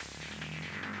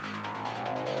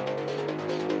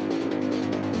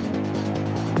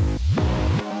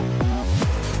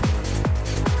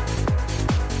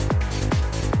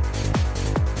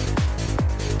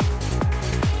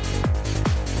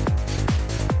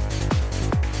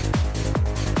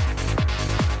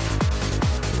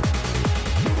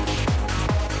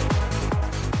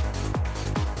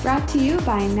to you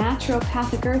by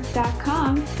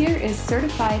naturopathicearth.com, here is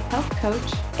certified health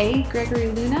coach A. Gregory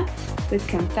Luna with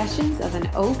Confessions of an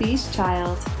Obese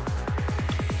Child.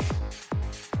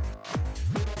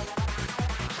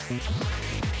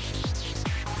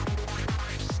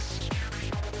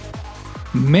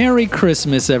 Merry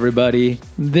Christmas, everybody.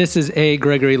 This is A.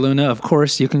 Gregory Luna. Of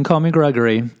course, you can call me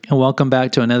Gregory. And welcome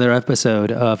back to another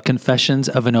episode of Confessions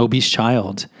of an Obese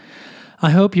Child. I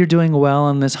hope you're doing well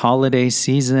in this holiday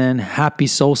season. Happy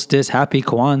solstice, happy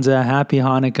Kwanzaa, happy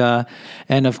Hanukkah,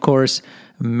 and of course,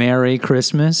 Merry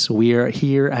Christmas. We are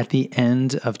here at the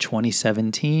end of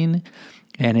 2017,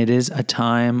 and it is a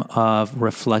time of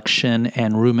reflection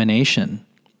and rumination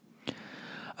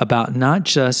about not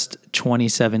just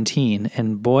 2017,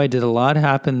 and boy, did a lot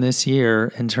happen this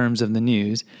year in terms of the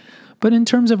news, but in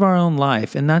terms of our own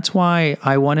life. And that's why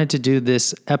I wanted to do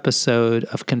this episode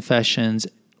of Confessions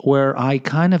where I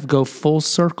kind of go full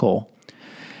circle,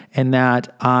 and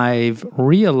that I've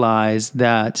realized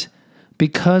that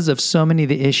because of so many of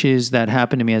the issues that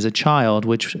happened to me as a child,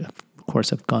 which of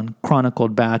course have gone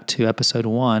chronicled back to episode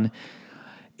 1,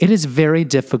 it is very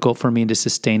difficult for me to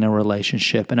sustain a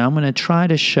relationship. And I'm going to try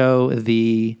to show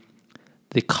the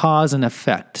cause and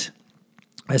effect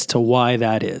as to why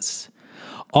that is.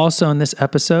 Also in this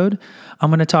episode, I'm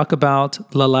going to talk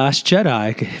about The Last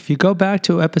Jedi. If you go back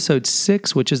to episode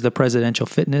 6, which is the presidential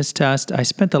fitness test, I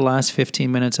spent the last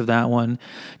 15 minutes of that one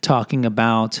talking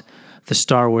about the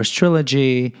Star Wars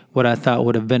trilogy, what I thought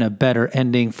would have been a better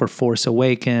ending for Force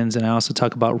Awakens, and I also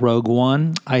talk about Rogue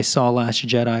One. I saw Last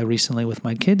Jedi recently with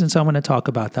my kids, and so I'm going to talk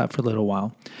about that for a little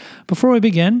while. Before we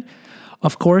begin,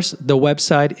 of course, the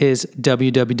website is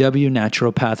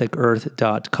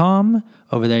www.naturopathicearth.com.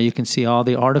 Over there you can see all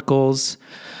the articles,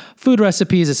 food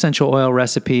recipes, essential oil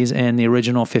recipes, and the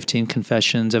original 15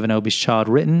 Confessions of an Obese Child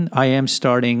written. I am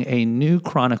starting a new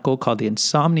chronicle called the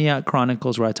Insomniac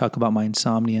Chronicles, where I talk about my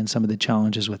insomnia and some of the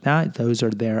challenges with that. Those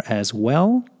are there as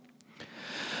well.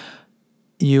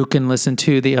 You can listen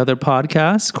to the other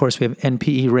podcasts. Of course, we have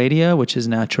NPE Radio, which is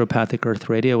Naturopathic Earth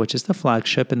Radio, which is the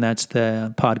flagship, and that's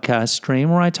the podcast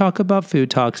stream where I talk about food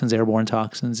toxins, airborne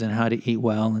toxins, and how to eat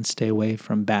well and stay away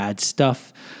from bad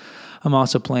stuff. I'm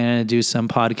also planning to do some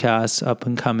podcasts up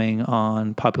and coming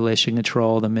on population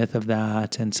control, the myth of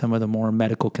that, and some of the more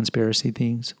medical conspiracy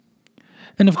things.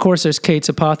 And of course, there's Kate's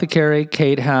Apothecary.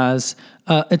 Kate has,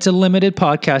 it's a limited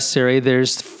podcast series.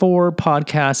 There's 4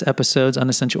 podcast episodes on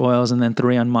essential oils and then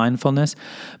 3 on mindfulness.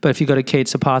 But if you go to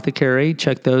Kate's Apothecary,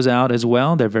 check those out as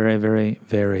well. They're very, very,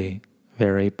 very,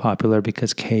 very popular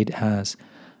because Kate has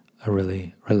a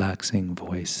really relaxing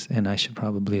voice, and I should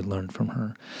probably learn from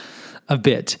her a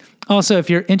bit. Also, if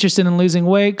you're interested in losing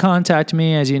weight, contact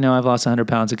me. As you know, I've lost 100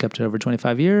 pounds and kept it over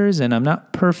 25 years, and I'm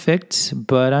not perfect,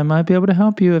 but I might be able to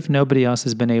help you if nobody else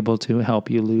has been able to help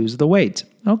you lose the weight.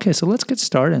 Okay, so let's get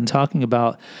started in talking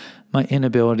about my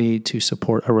inability to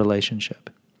support a relationship.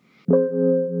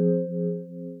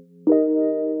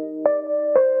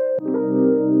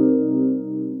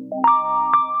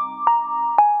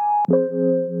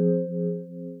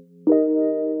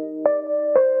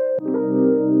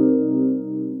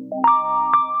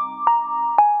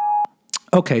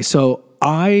 Okay, so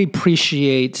I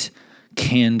appreciate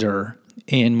candor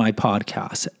in my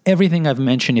podcast. Everything I've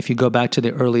mentioned, if you go back to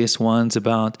the earliest ones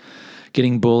about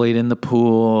getting bullied in the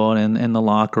pool and in the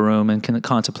locker room and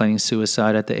contemplating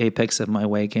suicide at the apex of my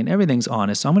weight gain, everything's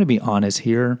honest. So I'm going to be honest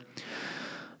here.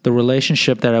 The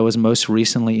relationship that I was most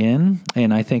recently in,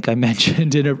 and I think I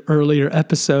mentioned in an earlier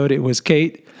episode, it was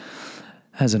Kate,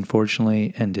 has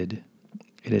unfortunately ended.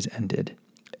 It has ended.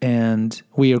 And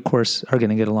we, of course, are going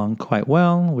to get along quite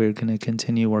well. We're going to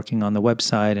continue working on the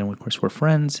website, and of course, we're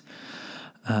friends.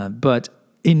 But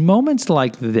in moments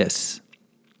like this,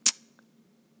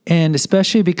 and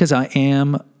especially because I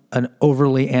am an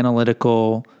overly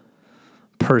analytical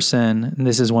person, and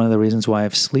this is one of the reasons why I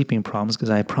have sleeping problems,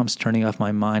 because I have problems turning off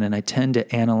my mind, and I tend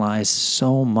to analyze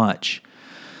so much.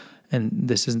 And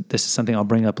this is something I'll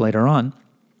bring up later on.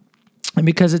 And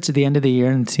because it's at the end of the year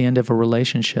and it's the end of a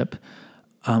relationship,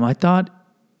 I thought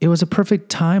it was a perfect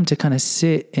time to kind of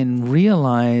sit and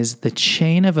realize the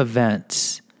chain of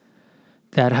events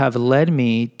that have led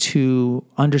me to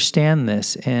understand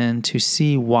this and to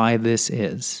see why this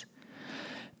is.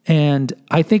 And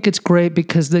I think it's great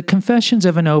because the Confessions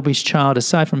of an Obese Child,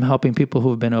 aside from helping people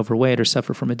who have been overweight or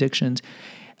suffer from addictions,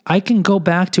 I can go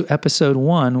back to episode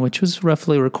 1, which was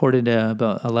roughly recorded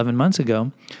about 11 months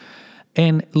ago,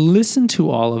 and listen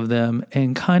to all of them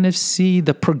and kind of see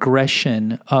the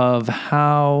progression of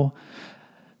how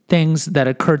things that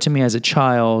occurred to me as a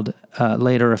child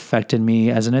later affected me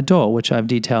as an adult, which I've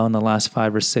detailed in the last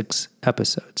 5 or 6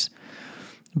 episodes.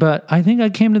 But I think I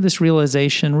came to this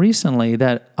realization recently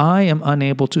that I am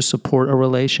unable to support a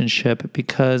relationship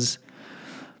because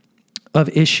of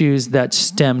issues that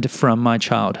stemmed from my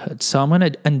childhood. So I'm going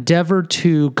to endeavor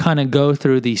to kind of go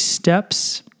through these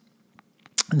steps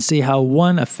and see how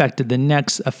one affected the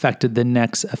next, affected the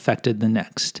next, affected the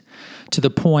next, to the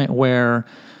point where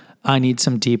I need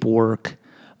some deep work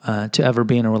to ever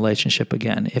be in a relationship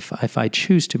again, if I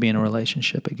choose to be in a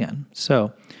relationship again.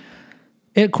 So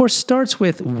it, of course, starts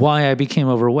with why I became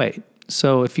overweight.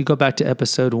 So if you go back to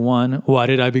episode 1, why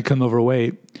did I become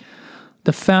overweight?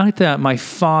 The fact that my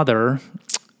father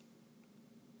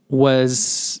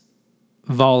was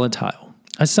volatile.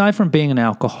 Aside from being an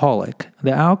alcoholic,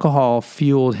 the alcohol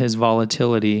fueled his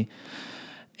volatility.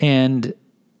 And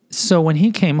so when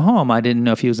he came home, I didn't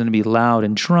know if he was going to be loud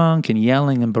and drunk and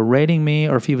yelling and berating me,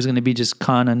 or if he was going to be just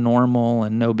kind of normal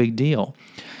and no big deal.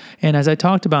 And as I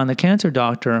talked about in The Cancer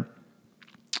Doctor,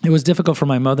 it was difficult for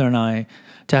my mother and I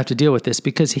to have to deal with this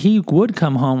because he would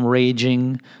come home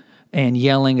raging and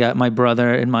yelling at my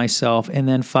brother and myself. And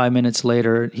then 5 minutes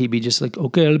later, he'd be just like,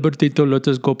 okay, Albertito, let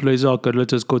us go play soccer.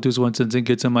 Let us go to Swanson's and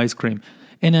get some ice cream.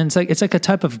 And then it's like a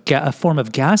type of a form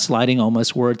of gaslighting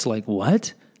almost, where it's like,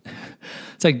 what?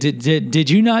 It's like, did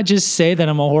you not just say that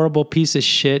I'm a horrible piece of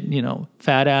shit,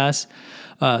 fat ass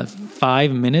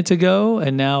 5 minutes ago?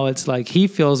 And now it's like he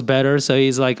feels better. So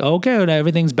he's like, okay,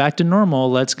 everything's back to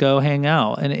normal. Let's go hang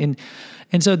out.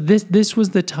 And so this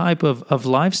was the type of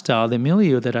lifestyle, the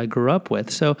milieu that I grew up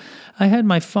with. So I had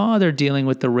my father dealing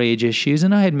with the rage issues,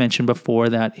 and I had mentioned before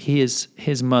that his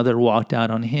mother walked out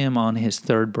on him on his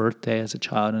 3rd birthday as a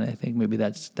child, and I think maybe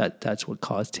that's what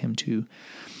caused him to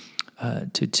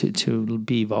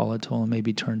be volatile and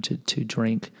maybe turn to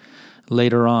drink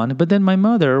later on. But then my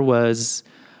mother was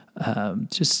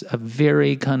just a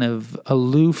very kind of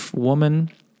aloof woman.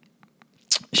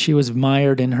 She was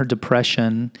mired in her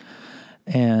depression.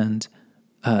 And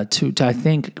to I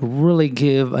think really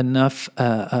give enough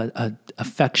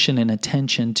affection and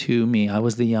attention to me. I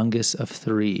was the youngest of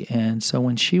 3, and so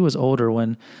when she was older,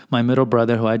 when my middle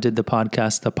brother, who I did the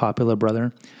podcast, The Popular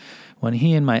Brother, when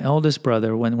he and my eldest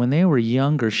brother, when they were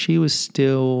younger, she was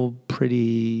still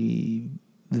pretty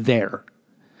there.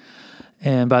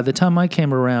 And by the time I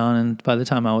came around, and by the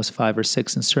time I was 5 or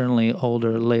 6, and certainly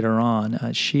older later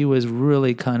on, she was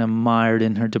really kind of mired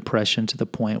in her depression to the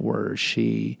point where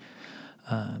she,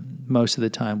 most of the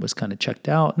time, was kind of checked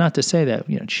out. Not to say that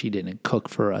she didn't cook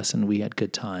for us and we had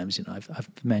good times. I've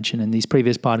mentioned in these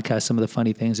previous podcasts some of the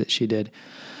funny things that she did.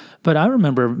 But I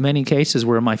remember many cases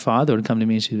where my father would come to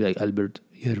me and she'd be like, Albert,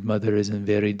 your mother is in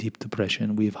very deep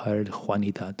depression. We've hired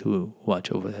Juanita to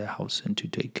watch over the house and to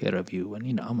take care of you.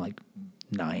 And, I'm like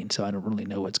 9, so I don't really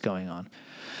know what's going on.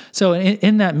 So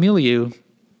in that milieu,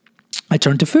 I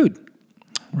turned to food,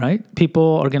 right?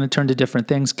 People are going to turn to different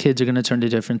things. Kids are going to turn to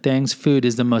different things. Food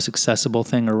is the most accessible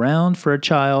thing around for a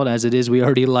child. As it is, we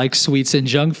already like sweets and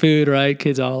junk food, right?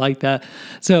 Kids all like that.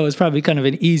 So it was probably kind of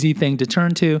an easy thing to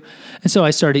turn to. And so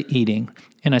I started eating.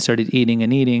 And I started eating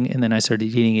and eating. And then I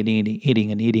started eating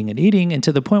and eating. And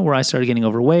to the point where I started getting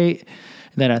overweight.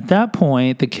 And then at that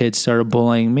point, the kids started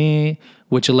bullying me,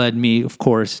 which led me, of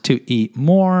course, to eat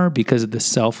more because of the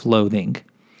self-loathing.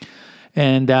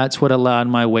 And that's what allowed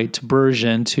my weight to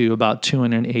burgeon to about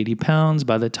 280 pounds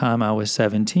by the time I was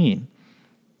 17.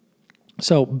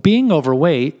 So being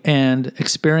overweight and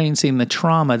experiencing the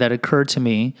trauma that occurred to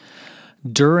me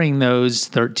during those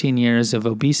 13 years of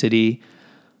obesity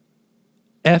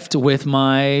effed with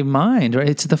my mind, right?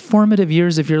 It's the formative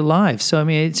years of your life. So,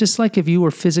 it's just like if you were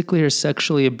physically or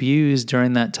sexually abused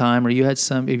during that time, or you had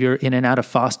if you're in and out of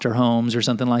foster homes or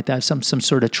something like that, some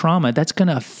sort of trauma, that's going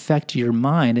to affect your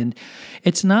mind. And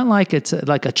it's not like it's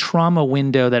like a trauma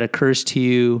window that occurs to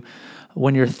you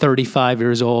when you're 35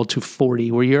 years old to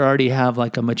 40, where you already have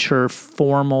like a mature,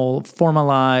 formalized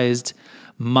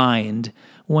mind.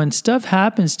 When stuff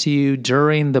happens to you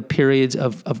during the periods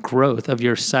of growth of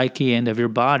your psyche and of your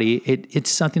body, it's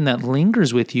something that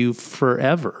lingers with you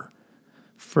forever.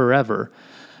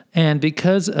 And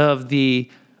because of the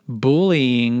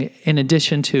bullying, in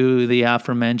addition to the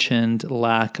aforementioned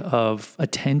lack of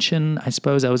attention, I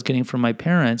suppose I was getting from my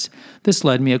parents, this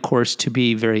led me, of course, to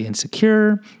be very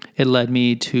insecure. It led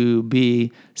me to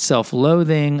be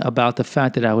self-loathing about the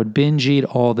fact that I would binge eat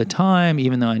all the time,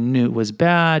 even though I knew it was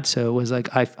bad. So it was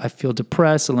like, I feel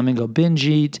depressed, so let me go binge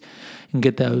eat and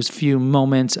get those few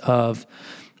moments of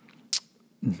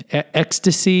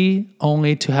ecstasy,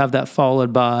 only to have that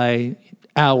followed by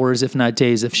hours, if not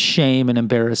days, of shame and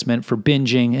embarrassment for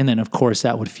binging. And then, of course,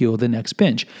 that would fuel the next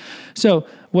binge. So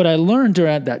what I learned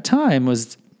during that time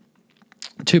was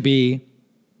to be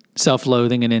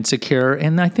self-loathing and insecure.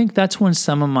 And I think that's when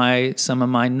some of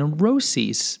my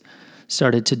neuroses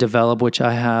started to develop, which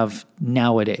I have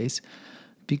nowadays.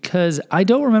 Because I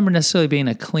don't remember necessarily being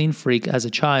a clean freak as a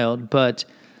child, but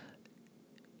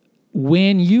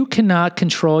when you cannot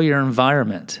control your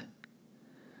environment,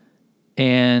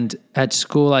 and at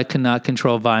school I could not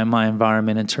control my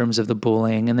environment in terms of the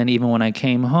bullying, and then even when I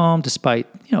came home, despite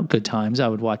good times, I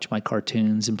would watch my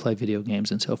cartoons and play video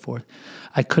games and so forth.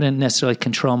 I couldn't necessarily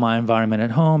control my environment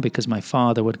at home because my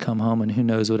father would come home and who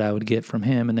knows what I would get from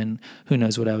him, and then who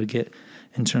knows what I would get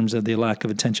in terms of the lack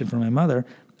of attention from my mother.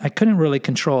 I couldn't really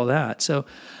control that. So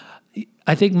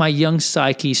I think my young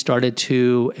psyche started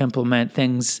to implement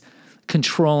things,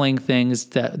 controlling things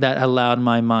that allowed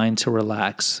my mind to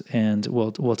relax. And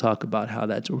we'll talk about how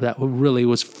that really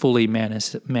was fully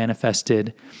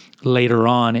manifested later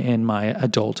on in my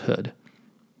adulthood.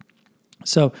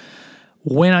 So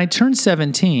when I turned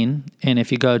 17, and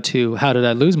if you go to How Did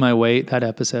I Lose My Weight, that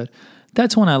episode,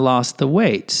 that's when I lost the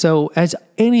weight. So as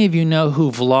any of you know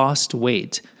who've lost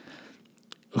weight,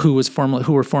 who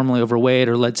were formerly overweight,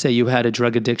 or let's say you had a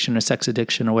drug addiction or sex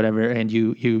addiction or whatever, and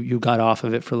you got off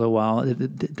of it for a little while,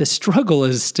 the struggle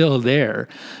is still there.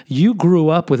 You grew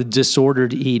up with a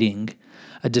disordered eating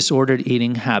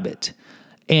habit.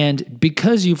 And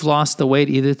because you've lost the weight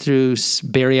either through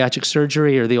bariatric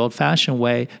surgery or the old-fashioned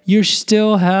way, you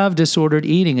still have disordered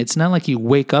eating. It's not like you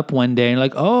wake up one day and you're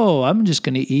like, oh, I'm just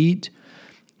going to eat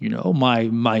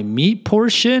my meat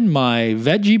portion, my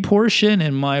veggie portion,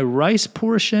 and my rice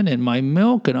portion, and my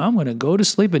milk, and I'm going to go to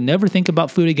sleep and never think about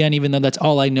food again, even though that's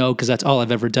all I know because that's all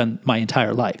I've ever done my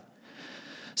entire life.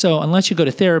 So unless you go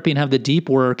to therapy and have the deep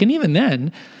work, and even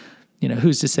then,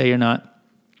 who's to say you're not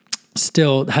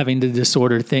still having the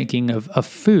disordered thinking of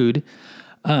food,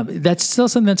 that's still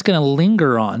something that's going to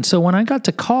linger on. So when I got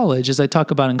to college, as I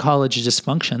talk about in College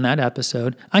Dysfunction, that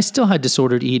episode, I still had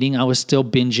disordered eating. I was still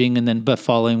binging and then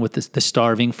following with the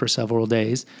starving for several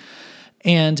days.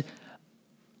 And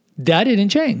that didn't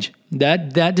change.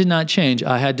 That did not change.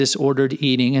 I had disordered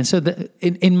eating. And so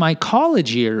in my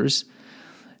college years,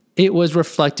 it was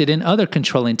reflected in other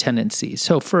controlling tendencies.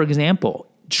 So for example,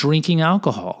 drinking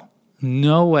alcohol.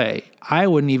 No way. I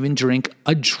wouldn't even drink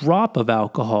a drop of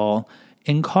alcohol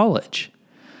in college.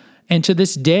 And to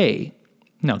this day,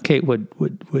 no, Kate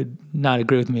would not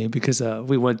agree with me because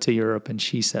we went to Europe and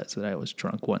she says that I was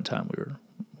drunk one time.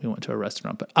 We went to a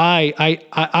restaurant, but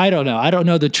I don't know. I don't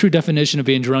know the true definition of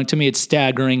being drunk. To me, it's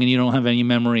staggering and you don't have any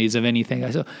memories of anything.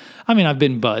 I've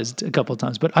been buzzed a couple of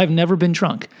times, but I've never been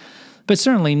drunk. But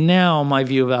certainly now my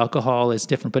view of alcohol is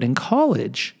different. But in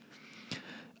college,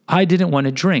 I didn't want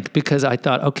to drink because I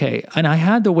thought, okay, and I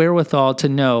had the wherewithal to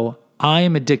know I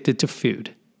am addicted to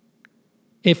food.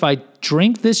 If I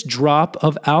drink this drop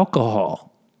of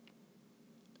alcohol,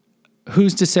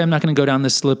 who's to say I'm not going to go down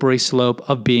the slippery slope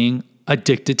of being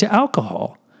addicted to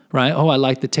alcohol, right? Oh, I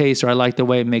like the taste, or I like the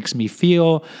way it makes me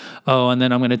feel. Oh, and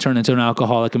then I'm going to turn into an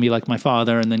alcoholic and be like my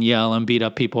father and then yell and beat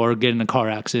up people or get in a car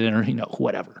accident or,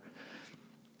 whatever.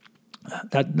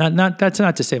 That's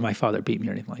not to say my father beat me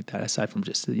or anything like that, aside from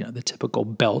just, the typical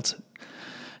belt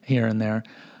here and there.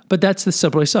 But that's the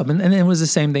slippery slope. And it was the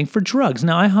same thing for drugs.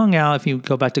 Now, I hung out, if you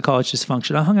go back to College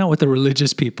Dysfunction, I hung out with the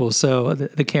religious people, so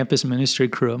the campus ministry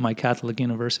crew at my Catholic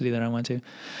university that I went to.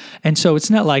 And so it's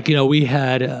not like, we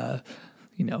had,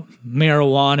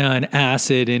 marijuana and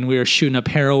acid and we were shooting up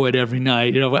heroin every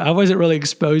night. I wasn't really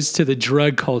exposed to the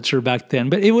drug culture back then,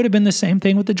 but it would have been the same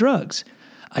thing with the drugs.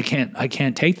 I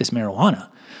can't take this marijuana.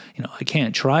 I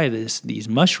can't try these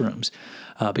mushrooms.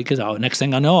 Because next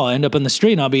thing I know, I'll end up in the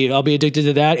street and I'll be addicted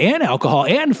to that and alcohol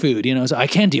and food, so I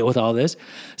can't deal with all this.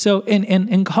 So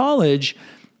in college,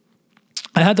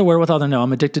 I had the wherewithal to know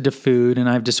I'm addicted to food and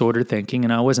I have disordered thinking,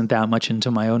 and I wasn't that much into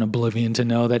my own oblivion to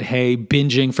know that, hey,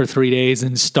 binging for 3 days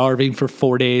and starving for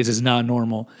 4 days is not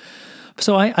normal.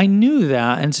 So I knew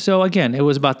that. And so again, it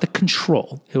was about the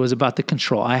control.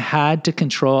 I had to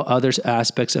control other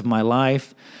aspects of my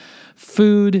life.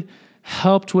 Food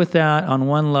helped with that on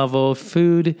one level.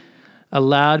 Food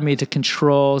allowed me to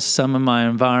control some of my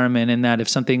environment, in that if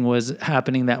something was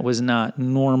happening that was not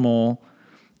normal,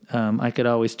 I could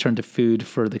always turn to food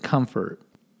for the comfort.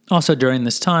 Also during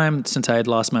this time, since I had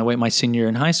lost my weight my senior year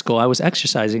in high school, I was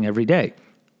exercising every day.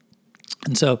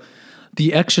 And so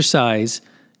the exercise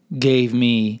gave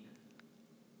me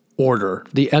order.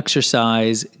 The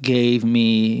exercise gave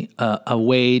me a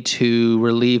way to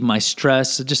relieve my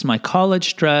stress, just my college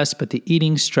stress, but the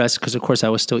eating stress, because of course I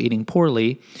was still eating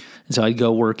poorly. And so I'd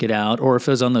go work it out. Or if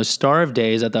it was on those starved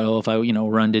days, I thought, if I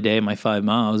run today my 5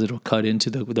 miles, it'll cut into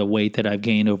the weight that I've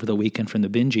gained over the weekend from the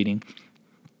binge eating.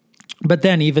 But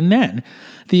then, even then,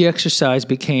 the exercise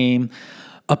became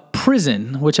a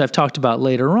prison, which I've talked about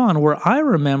later on, where I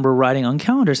remember writing on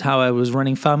calendars how I was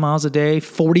running 5 miles a day,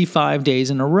 45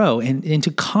 days in a row. And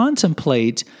to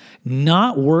contemplate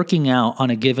not working out on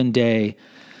a given day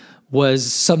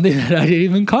was something that I didn't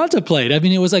even contemplate. I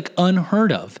mean, it was like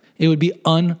unheard of. It would be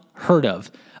unheard of.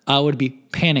 I would be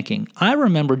panicking. I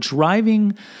remember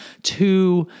driving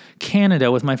to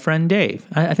Canada with my friend Dave.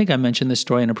 I think I mentioned this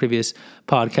story in a previous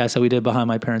podcast that we did behind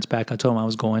my parents' back. I told him I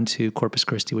was going to Corpus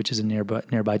Christi, which is a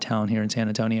nearby town here in San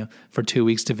Antonio, for 2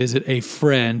 weeks to visit a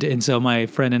friend. And so my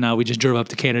friend and I, we just drove up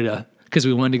to Canada because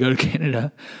we wanted to go to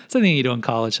Canada. Something you do in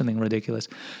college, something ridiculous.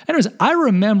 Anyways, I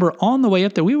remember on the way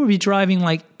up there, we would be driving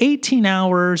like 18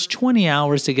 hours, 20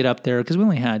 hours to get up there because we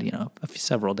only had,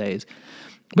 several days.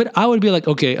 But I would be like,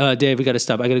 okay, Dave, we got to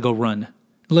stop. I got to go run.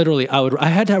 Literally, I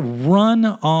had to run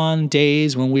on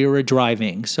days when we were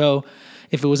driving. So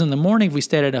if it was in the morning, if we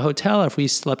stayed at a hotel, or if we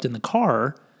slept in the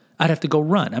car, I'd have to go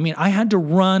run. I mean, I had to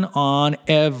run on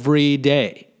every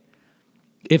day.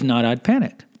 If not, I'd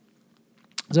panic.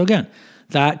 So again,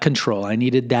 that control, I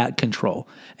needed that control.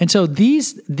 And so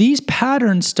these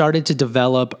patterns started to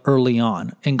develop early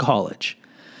on in college.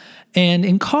 And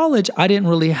in college, I didn't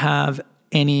really have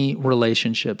any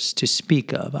relationships to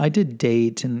speak of. I did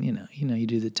date and, you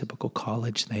do the typical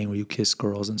college thing where you kiss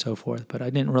girls and so forth, but I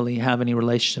didn't really have any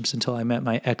relationships until I met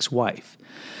my ex-wife.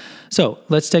 So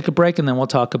let's take a break and then we'll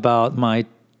talk about my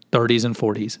 30s and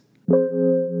 40s.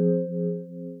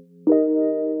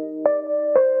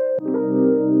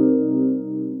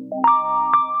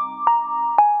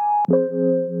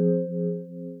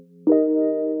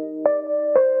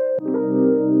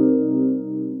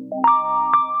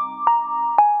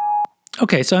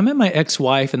 Okay, so I met my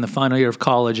ex-wife in the final year of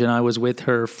college, and I was with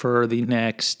her for the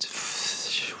next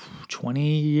 20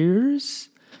 years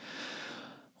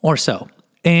or so.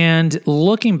 And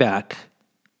looking back,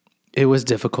 it was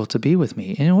difficult to be with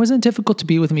me. And it wasn't difficult to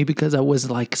be with me because I was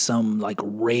like some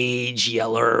rage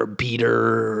yeller,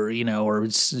 beater, or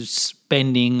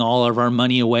spending all of our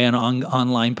money away on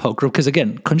online poker. Because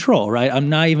again, control, right? I'm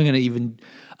not even going to even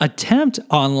attempt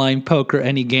online poker,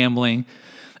 any gambling.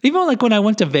 Even when I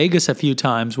went to Vegas a few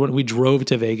times, when we drove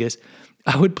to Vegas,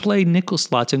 I would play nickel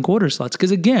slots and quarter slots. Because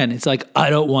again, it's like,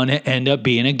 I don't want to end up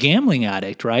being a gambling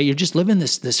addict, right? You're just living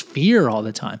this fear all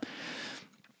the time.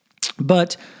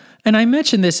 And I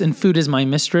mentioned this in Food is My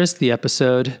Mistress, the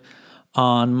episode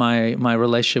on my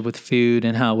relationship with food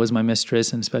and how it was my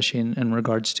mistress, and especially in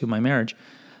regards to my marriage,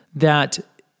 that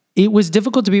it was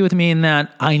difficult to be with me in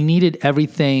that I needed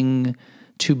everything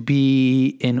to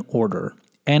be in order.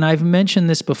 And I've mentioned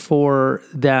this before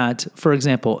that, for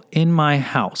example, in my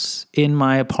house, in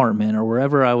my apartment, or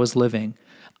wherever I was living,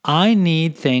 I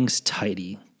need things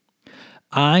tidy.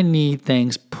 I need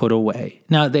things put away.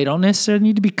 Now, they don't necessarily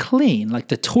need to be clean. Like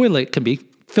the toilet can be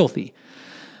filthy.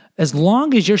 As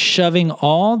long as you're shoving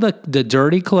all the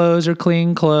dirty clothes or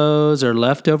clean clothes or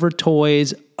leftover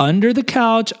toys under the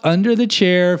couch, under the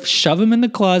chair, shove them in the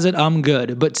closet, I'm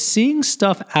good. But seeing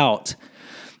stuff out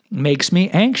makes me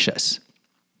anxious.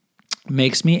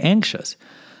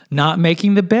 Not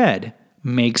making the bed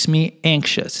makes me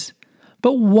anxious.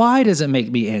 But why does it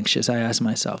make me anxious? I ask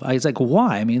myself. I was like,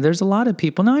 why? I mean, there's a lot of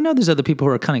people. Now, I know there's other people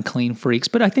who are kind of clean freaks,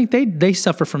 but I think they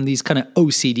suffer from these kind of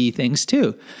OCD things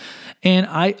too. And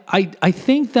I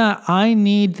think that I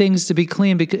need things to be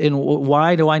clean. And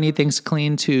why do I need things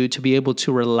clean to be able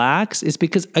to relax? It's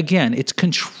because, again, it's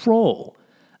control.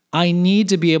 I need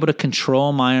to be able to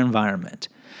control my environment.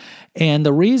 And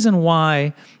the reason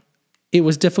why it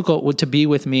was difficult to be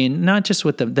with me, not just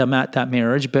with them at that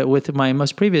marriage, but with my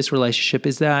most previous relationship,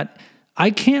 is that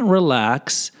I can't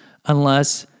relax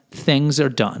unless things are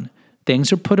done.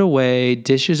 Things are put away,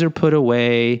 dishes are put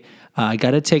away. I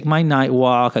got to take my night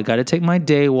walk. I got to take my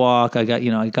day walk. I got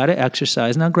to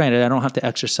exercise. Now, granted, I don't have to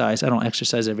exercise. I don't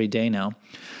exercise every day now,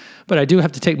 but I do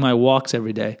have to take my walks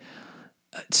every day.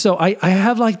 So I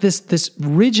have this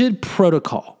rigid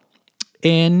protocol.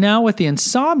 And now with the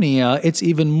insomnia, it's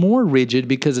even more rigid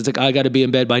because it's like, I got to be in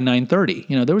bed by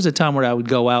 9:30. There was a time where I would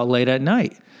go out late at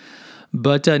night,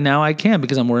 but now I can't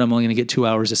because I'm worried I'm only going to get 2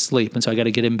 hours of sleep. And so I got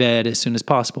to get in bed as soon as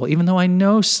possible, even though I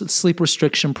know sleep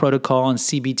restriction protocol and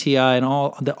CBTI and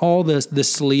all the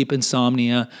sleep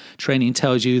insomnia training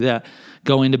tells you that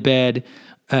going to bed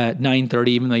at 9:30,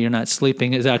 even though you're not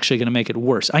sleeping, is actually going to make it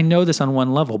worse. I know this on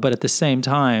one level, but at the same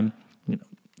time,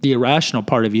 the irrational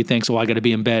part of you thinks, well, I got to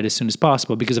be in bed as soon as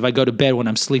possible because if I go to bed when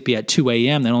I'm sleepy at 2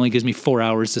 a.m., that only gives me 4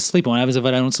 hours to sleep. What happens if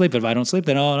I don't sleep? If I don't sleep,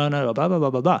 then no, blah, blah, blah,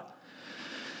 blah, blah.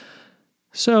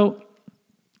 So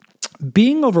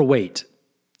being overweight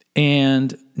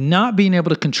and not being able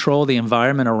to control the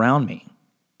environment around me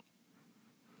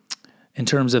in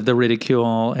terms of the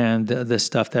ridicule and the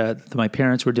stuff that my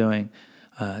parents were doing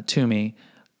to me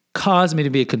caused me to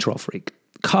be a control freak,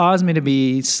 caused me to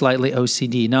be slightly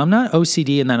OCD. Now, I'm not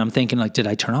OCD in that I'm thinking like, did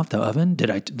I turn off the oven? Did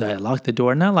I lock the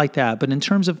door? Not like that. But in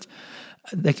terms of,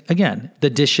 like, again, the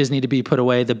dishes need to be put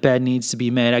away, the bed needs to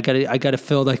be made. I gotta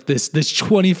fill like this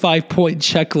 25-point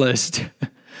checklist,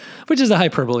 which is a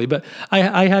hyperbole, but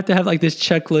I have to have like this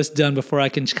checklist done before I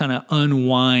can kind of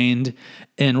unwind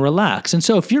and relax. And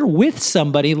so if you're with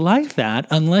somebody like that,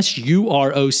 unless you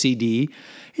are OCD,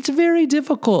 it's very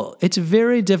difficult. It's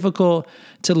very difficult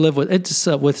to live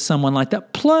with someone like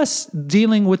that. Plus,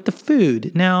 dealing with the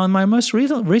food. Now, in my most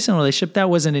recent relationship, that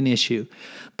wasn't an issue.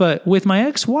 But with my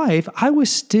ex-wife, I was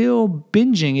still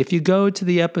binging. If you go to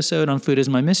the episode on Food is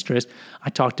My Mistress, I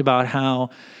talked about how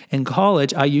in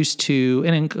college and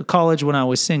in college when I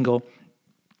was single,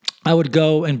 I would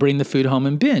go and bring the food home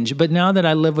and binge. But now that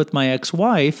I live with my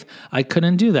ex-wife, I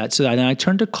couldn't do that. So then I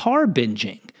turned to car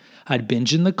binging. I'd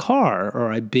binge in the car,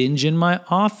 or I'd binge in my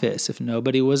office if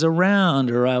nobody was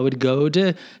around, or I would go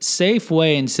to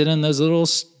Safeway and sit in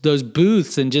those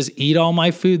booths and just eat all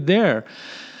my food there.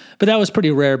 But that was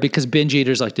pretty rare because binge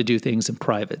eaters like to do things in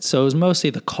private. So it was mostly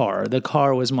the car. The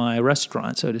car was my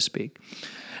restaurant, so to speak.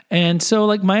 And so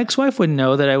like my ex-wife would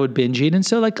know that I would binge eat. And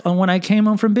so like when I came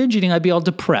home from binge eating, I'd be all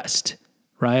depressed,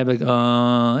 right? I'd be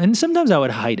like, and sometimes I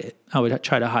would hide it. I would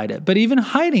try to hide it. But even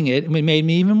hiding it made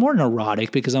me even more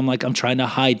neurotic because I'm trying to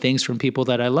hide things from people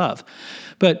that I love.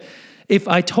 But if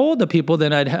I told the people,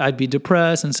 then I'd be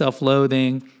depressed and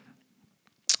self-loathing.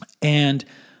 And,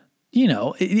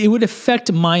 it would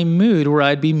affect my mood where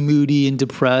I'd be moody and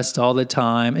depressed all the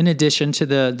time, in addition to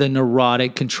the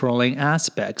neurotic controlling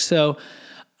aspect. So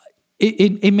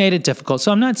it made it difficult.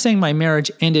 So I'm not saying my marriage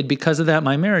ended because of that.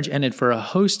 My marriage ended for a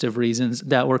host of reasons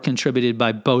that were contributed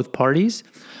by both parties.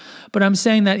 But I'm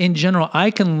saying that in general,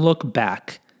 I can look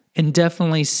back and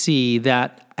definitely see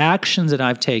that actions that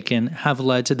I've taken have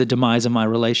led to the demise of my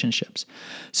relationships.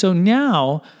 So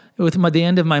now, with the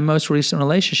end of my most recent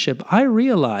relationship, I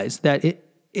realize that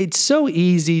it's so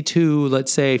easy to,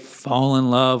 let's say, fall in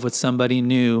love with somebody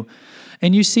new.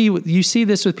 And you see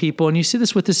this with people, and you see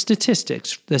this with the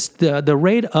statistics. The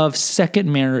rate of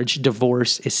second marriage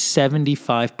divorce is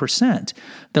 75%.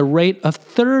 The rate of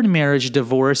third marriage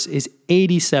divorce is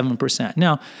 87%.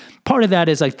 Now, part of that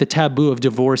is like the taboo of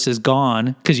divorce is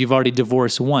gone because you've already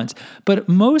divorced once. But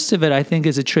most of it, I think,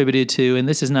 is attributed to, and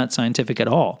this is not scientific at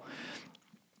all,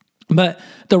 but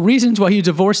the reasons why you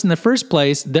divorced in the first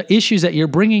place, the issues that you're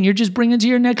just bringing to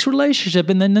your next relationship,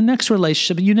 and then the next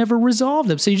relationship, you never resolve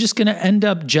them. So you're just going to end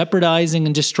up jeopardizing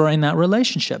and destroying that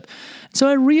relationship. So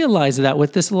I realized that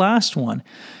with this last one,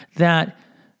 that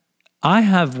I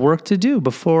have work to do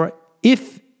before,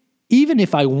 even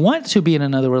if I want to be in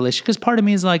another relationship, because part of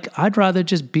me is like, I'd rather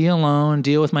just be alone,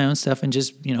 deal with my own stuff, and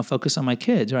just, focus on my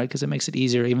kids, right? Because it makes it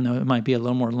easier, even though it might be a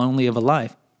little more lonely of a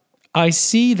life. I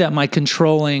see that my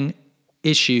controlling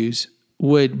issues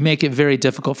would make it very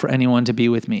difficult for anyone to be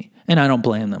with me. And I don't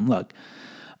blame them. Look,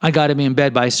 I got to be in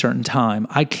bed by a certain time.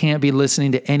 I can't be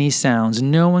listening to any sounds.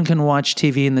 No one can watch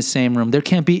TV in the same room. There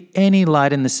can't be any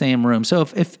light in the same room. So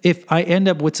if I end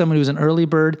up with someone who's an early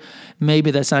bird, maybe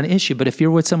that's not an issue. But if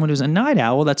you're with someone who's a night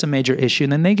owl, that's a major issue.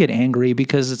 And then they get angry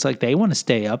because it's like they want to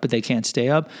stay up, but they can't stay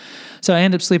up. So I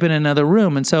end up sleeping in another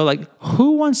room. And so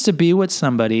who wants to be with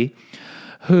somebody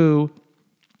who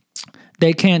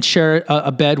they can't share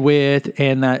a bed with,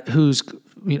 and who's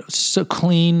so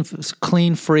clean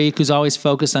freak, who's always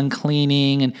focused on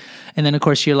cleaning, and then of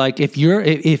course you're like, if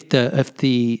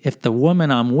the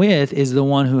woman I'm with is the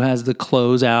one who has the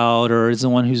clothes out or is the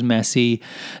one who's messy,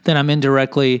 then I'm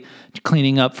indirectly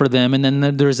cleaning up for them, and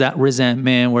then there's that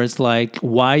resentment where it's like,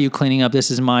 why are you cleaning up?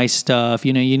 This is my stuff.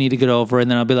 You need to get over it.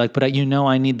 And then I'll be like, but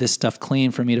I need this stuff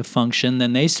clean for me to function.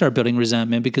 Then they start building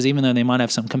resentment because even though they might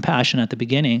have some compassion at the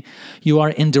beginning, you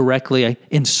are indirectly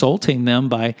insulting them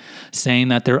by saying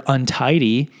that they're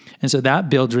untidy. And so that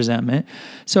builds resentment.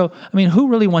 So, who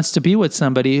really wants to be with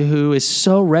somebody who is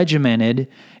so regimented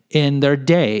in their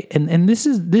day? And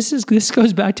this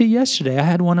goes back to yesterday. I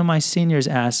had one of my seniors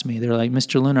ask me, they're like,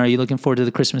 Mr. Luna, are you looking forward to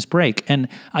the Christmas break? And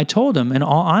I told them, in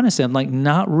all honesty, I'm like,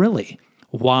 not really.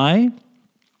 Why?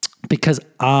 Because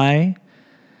I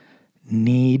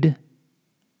need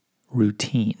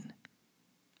routine.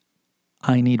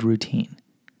 I need routine.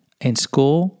 In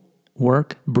school,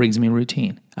 work brings me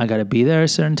routine. I got to be there at a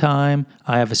certain time.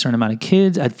 I have a certain amount of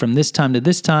kids from this time to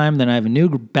this time. Then I have a new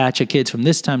batch of kids from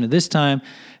this time to this time,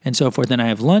 and so forth. Then I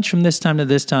have lunch from this time to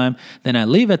this time. Then I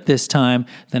leave at this time.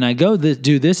 Then I go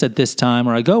do this at this time,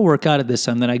 or I go work out at this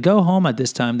time. Then I go home at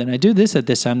this time. Then I do this at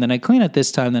this time. Then I clean at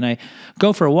this time. Then I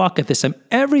go for a walk at this time.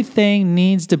 Everything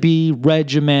needs to be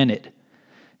regimented.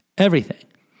 Everything.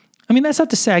 I mean, that's not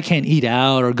to say I can't eat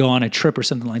out or go on a trip or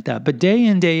something like that, but day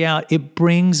in, day out, it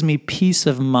brings me peace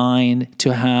of mind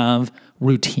to have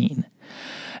routine.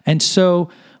 And so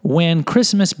when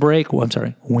winter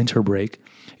break,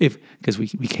 because we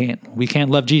can't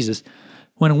love Jesus.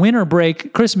 When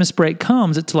Christmas break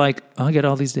comes, it's like, oh, I get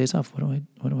all these days off. What do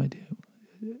I do?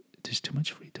 There's too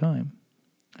much free time.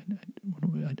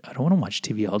 I don't want to watch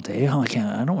TV all day.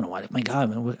 I don't want to watch. My God,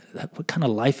 man, what kind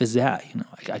of life is that?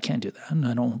 I can't do that. And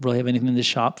I don't really have anything to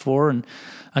shop for, and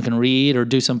I can read or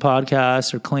do some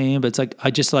podcasts or clean. But it's like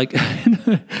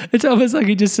it's almost like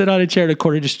you just sit on a chair at a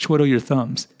corner, and just twiddle your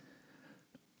thumbs.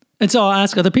 And so I'll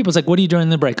ask other people, it's like, what are you doing in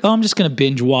the break? Oh, I'm just going to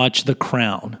binge watch The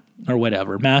Crown or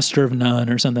whatever, Master of None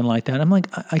or something like that. I'm like,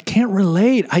 I can't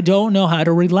relate. I don't know how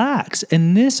to relax.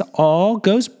 And this all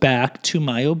goes back to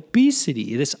my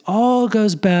obesity. This all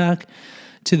goes back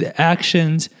to the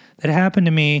actions that happened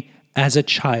to me as a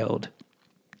child.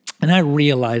 And I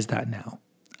realize that now.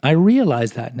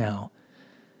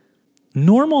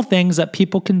 Normal things that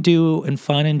people can do and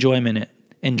find enjoyment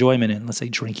in, let's say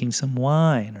drinking some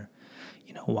wine, or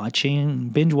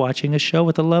binge watching a show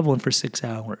with a loved one for 6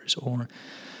 hours, or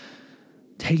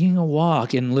taking a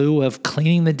walk in lieu of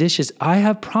cleaning the dishes, I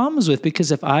have problems with,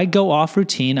 because if I go off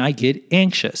routine, I get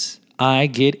anxious.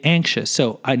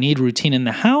 So I need routine in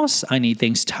the house. I need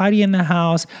things tidy in the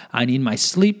house. I need my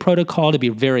sleep protocol to be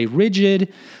very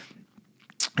rigid.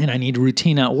 And I need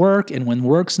routine at work. And when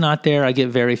work's not there, I get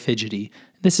very fidgety.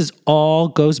 This all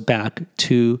goes back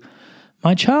to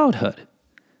my childhood.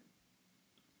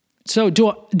 So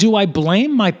do I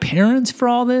blame my parents for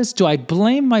all this? Do I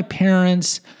blame my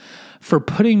parents for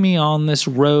putting me on this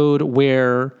road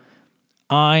where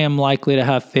I am likely to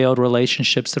have failed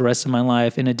relationships the rest of my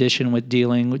life, in addition with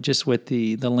dealing with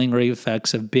the lingering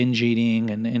effects of binge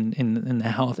eating and the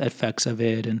health effects of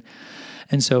it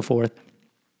and so forth?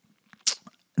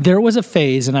 There was a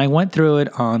phase, and I went through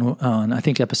it on I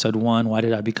think episode 1, Why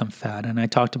Did I Become Fat? And I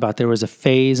talked about there was a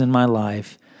phase in my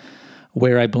life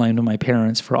where I blamed my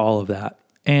parents for all of that.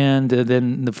 And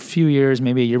then the few years,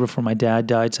 maybe a year before my dad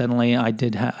died, suddenly I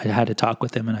had to talk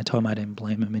with him, and I told him I didn't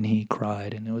blame him, and he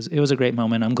cried. And it was a great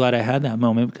moment. I'm glad I had that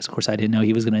moment, because of course I didn't know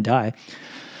he was going to die.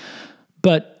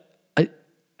 But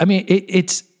I mean,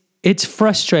 it's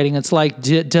frustrating. It's like,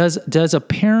 does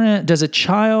a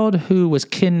child who was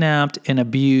kidnapped and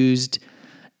abused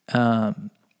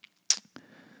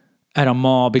at a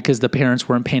mall because the parents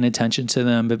weren't paying attention to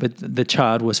them, but the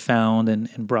child was found and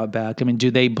brought back, I mean, do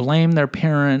they blame their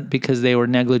parent because they were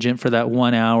negligent for that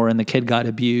 1 hour and the kid got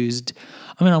abused?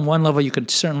 I mean, on one level, you could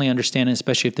certainly understand it,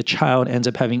 especially if the child ends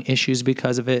up having issues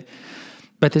because of it.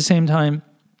 But at the same time,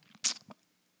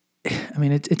 I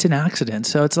mean, it's an accident.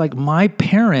 So it's like my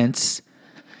parents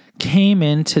came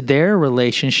into their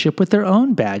relationship with their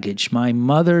own baggage. My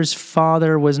mother's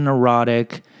father was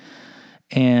neurotic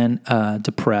and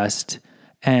depressed,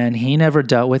 and he never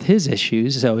dealt with his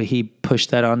issues, so he pushed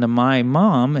that onto my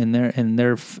mom and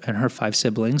her 5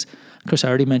 siblings. Of course, I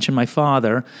already mentioned my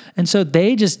father, and so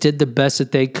they just did the best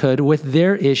that they could with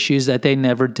their issues that they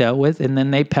never dealt with, and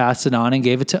then they passed it on and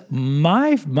gave it to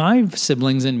my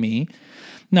siblings and me.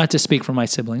 Not to speak for my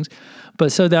siblings,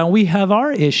 but so now we have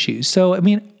our issues. So I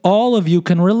mean, all of you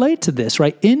can relate to this,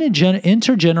 right?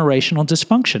 Intergenerational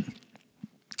dysfunction.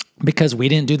 Because we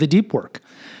didn't do the deep work.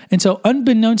 And so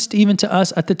unbeknownst even to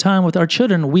us at the time with our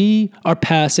children, we are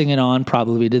passing it on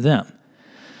probably to them.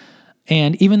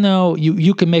 And even though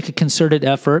you can make a concerted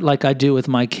effort, like I do with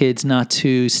my kids, not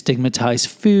to stigmatize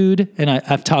food, and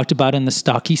I've talked about in the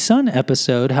Stocky Son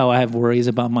episode how I have worries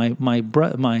about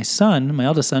my son, my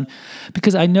eldest son,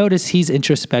 because I notice he's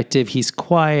introspective, he's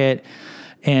quiet,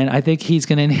 and I think he's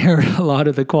going to inherit a lot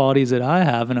of the qualities that I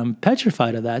have, and I'm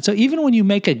petrified of that. So even when you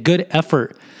make a good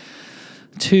effort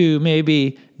to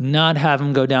maybe not have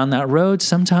them go down that road,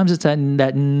 sometimes it's that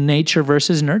nature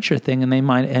versus nurture thing, and they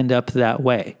might end up that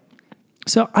way.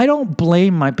 So I don't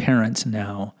blame my parents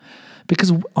now,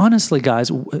 because honestly,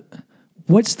 guys,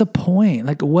 what's the point?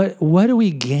 Like, what do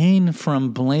we gain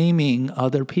from blaming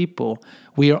other people?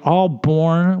 We are all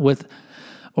born with,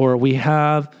 or we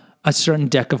have a certain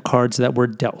deck of cards that we're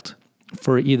dealt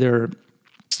for either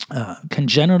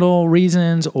congenital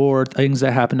reasons or things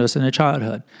that happened to us in our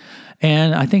childhood.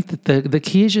 And I think that the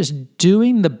key is just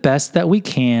doing the best that we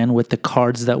can with the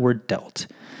cards that we're dealt.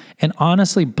 And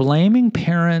honestly, blaming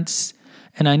parents,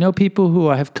 and I know people who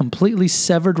have completely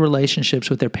severed relationships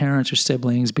with their parents or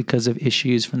siblings because of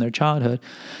issues from their childhood.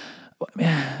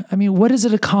 I mean, what does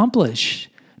it accomplish?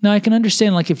 Now, I can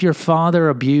understand, like, if your father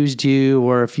abused you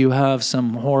or if you have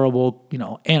some horrible,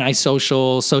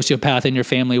 antisocial sociopath in your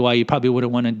family, why you probably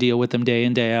wouldn't want to deal with them day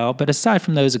in, day out. But aside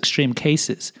from those extreme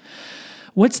cases,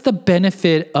 what's the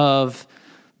benefit of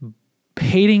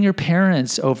hating your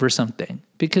parents over something?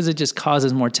 Because it just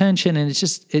causes more tension, and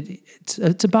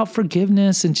it's about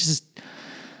forgiveness and just,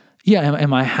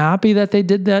 am I happy that they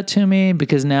did that to me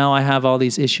because now I have all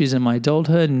these issues in my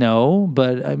adulthood? No,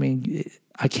 but I mean,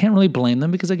 I can't really blame them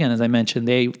because, again, as I mentioned,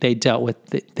 they dealt with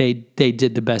they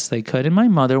did the best they could. And my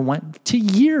mother went to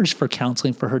years for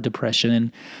counseling for her depression.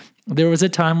 And there was a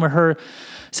time where her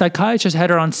psychiatrist had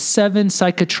her on 7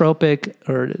 psychotropic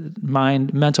or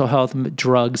mental health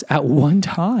drugs at one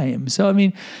time. So, I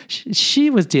mean,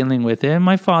 she was dealing with it. And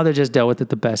my father just dealt with it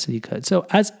the best that he could. So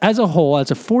as a whole,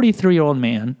 as a 43-year-old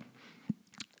man,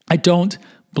 I don't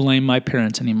blame my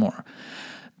parents anymore.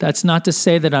 That's not to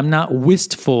say that I'm not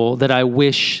wistful, that I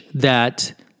wish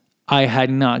that I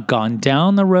had not gone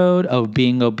down the road of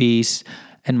being obese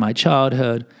in my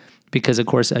childhood, because, of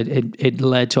course, it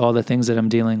led to all the things that I'm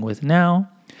dealing with now.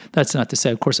 That's not to say,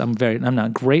 of course, I'm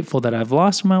not grateful that I've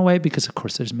lost my weight, because, of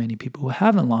course, there's many people who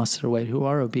haven't lost their weight who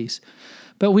are obese.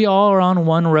 But we all are on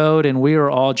one road, and we are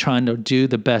all trying to do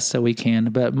the best that we can.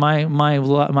 But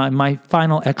my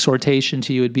final exhortation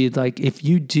to you would be, like, if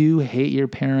you do hate your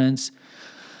parents,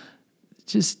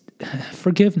 just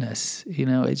forgiveness.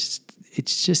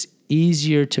 It's just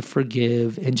easier to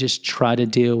forgive and just try to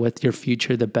deal with your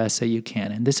future the best that you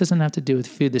can. And this doesn't have to do with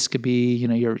food. This could be,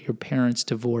 your parents'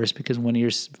 divorce because one of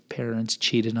your parents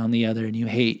cheated on the other, and you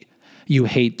hate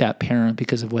that parent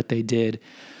because of what they did.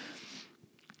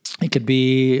 It could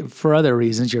be for other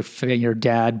reasons. Your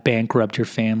dad bankrupt your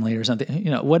family or something.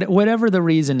 Whatever the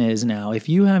reason is now, if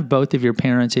you have both of your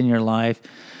parents in your life,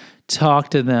 talk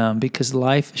to them, because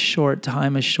life is short,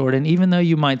 time is short. And even though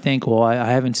you might think, well, I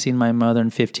haven't seen my mother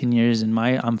in 15 years and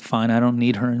I'm fine, I don't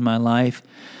need her in my life.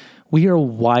 We are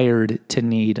wired to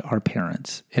need our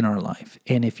parents in our life.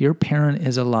 And if your parent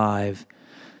is alive,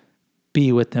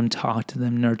 be with them, talk to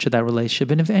them, nurture that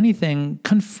relationship. And if anything,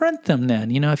 confront them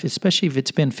then. Especially if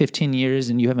it's been 15 years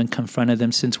and you haven't confronted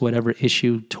them since whatever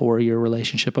issue tore your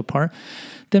relationship apart,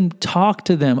 then talk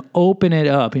to them, open it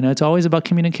up. It's always about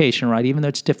communication, right? Even though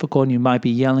it's difficult and you might be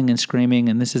yelling and screaming,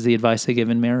 and this is the advice they give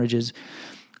in marriages,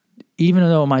 even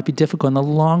though it might be difficult, in the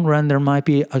long run, there might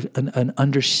be an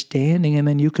understanding, and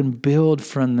then you can build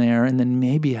from there and then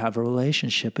maybe have a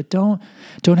relationship. But don't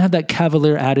have that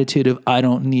cavalier attitude of, I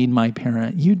don't need my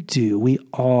parent. You do. We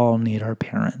all need our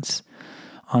parents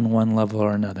on one level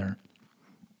or another.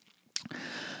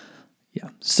 Yeah.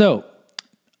 So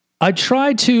I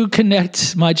try to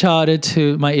connect my childhood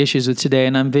to my issues with today,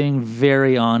 and I'm being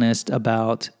very honest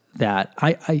about that.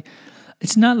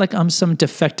 It's not like I'm some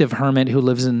defective hermit who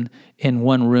lives in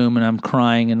one room and I'm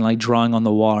crying and like drawing on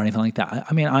the wall or anything like that.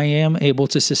 I mean, I am able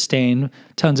to sustain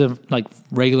tons of like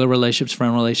regular relationships,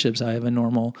 friend relationships. I have a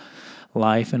normal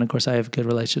life, and of course I have good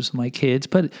relationships with my kids.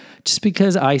 But just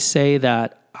because I say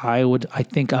that, I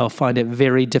think I'll find it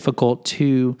very difficult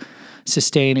to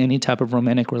sustain any type of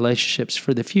romantic relationships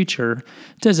for the future.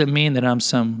 Doesn't mean that I'm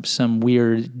some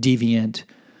weird deviant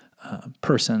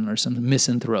person or some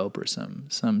misanthrope or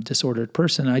some disordered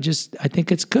person. I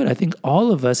think it's good. I think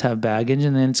all of us have baggage,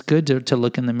 and then it's good to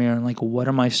look in the mirror and like, what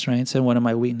are my strengths and what are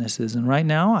my weaknesses? And right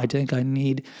now, I think I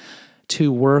need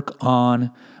to work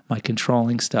on my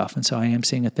controlling stuff. And so I am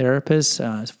seeing a therapist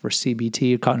for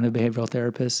CBT, cognitive behavioral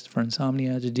therapist for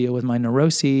insomnia, to deal with my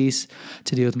neuroses,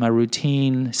 to deal with my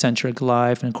routine-centric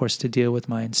life, and of course to deal with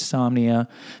my insomnia,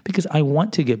 because I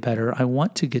want to get better. I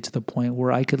want to get to the point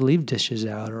where I could leave dishes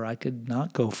out, or I could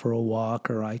not go for a walk,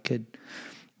 or I could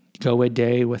go a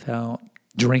day without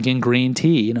drinking green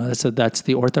tea. That's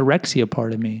the orthorexia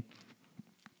part of me,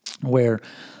 where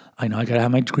I know I got to have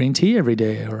my green tea every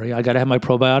day, or I got to have my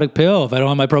probiotic pill. If I don't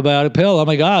have my probiotic pill, oh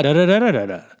my God, da, da, da, da,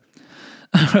 da.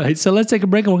 All right, so let's take a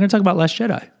break, and we're going to talk about Last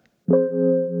Jedi.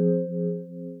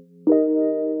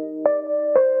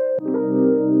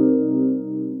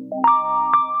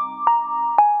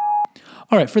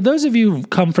 All right, for those of you who've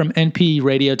come from NP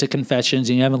Radio to Confessions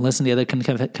and you haven't listened to the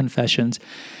other confessions,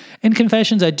 in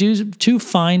Confessions, I do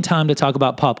find time to talk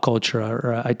about pop culture.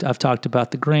 I've talked about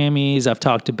the Grammys. I've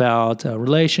talked about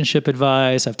relationship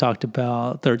advice. I've talked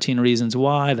about 13 Reasons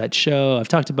Why, that show. I've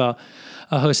talked about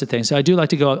a host of things. So I do like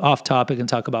to go off topic and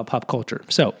talk about pop culture.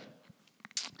 So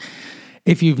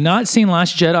if you've not seen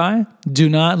Last Jedi, do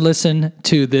not listen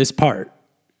to this part.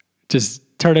 Just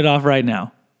turn it off right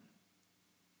now.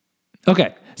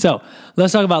 Okay, so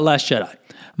let's talk about Last Jedi.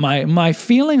 My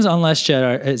feelings on Last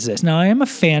Jedi is this. Now, I am a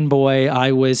fanboy.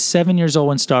 I was 7 years old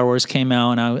when Star Wars came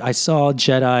out, and I saw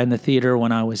Jedi in the theater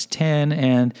when I was 10,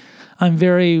 and I'm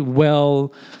very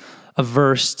well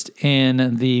versed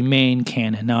in the main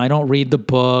canon. Now, I don't read the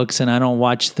books, and I don't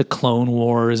watch the Clone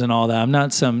Wars and all that. I'm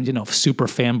not some, super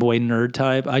fanboy nerd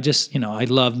type. I just, I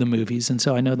love the movies, and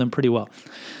so I know them pretty well.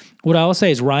 What I will say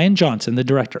is Rian Johnson, the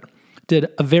director, did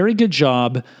a very good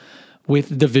job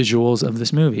with the visuals of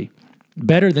this movie.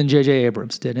 Better than J.J.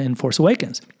 Abrams did in Force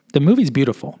Awakens. The movie's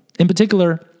beautiful. In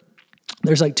particular,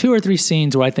 there's like 2 or 3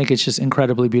 scenes where I think it's just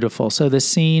incredibly beautiful. So the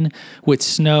scene with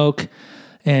Snoke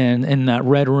and in that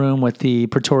red room with the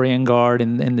Praetorian Guard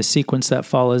and the sequence that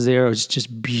follows there is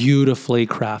just beautifully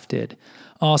crafted.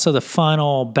 Also, the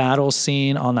final battle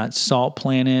scene on that salt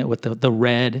planet with the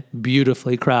red,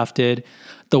 beautifully crafted.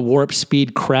 The warp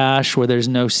speed crash where there's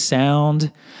no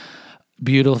sound.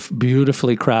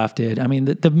 Beautifully crafted. I mean,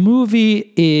 the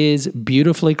movie is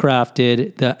beautifully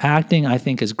crafted. The acting, I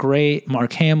think, is great.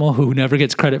 Mark Hamill, who never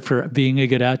gets credit for being a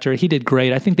good actor, he did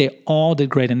great. I think they all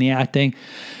did great in the acting.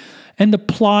 And the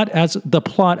plot as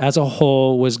a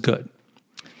whole was good.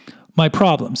 My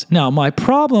problems. Now, my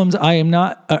problems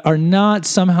are not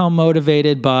somehow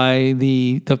motivated by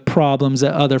the problems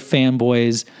that other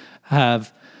fanboys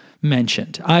have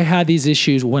mentioned. I had these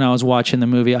issues when I was watching the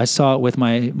movie. I saw it with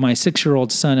my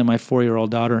 6-year-old son and my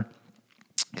 4-year-old daughter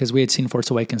because we had seen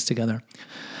Force Awakens together.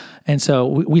 And so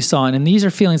we saw it. And these are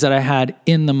feelings that I had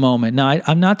in the moment. Now,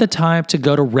 I'm not the type to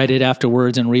go to Reddit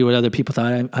afterwards and read what other people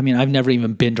thought. I mean, I've never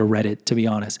even been to Reddit, to be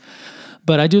honest.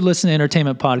 But I do listen to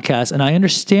entertainment podcasts, and I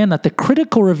understand that the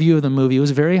critical review of the movie was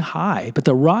very high, but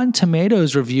the Rotten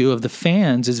Tomatoes review of the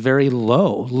fans is very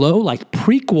low like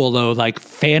prequel low, like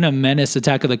Phantom Menace,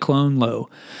 Attack of the Clone low.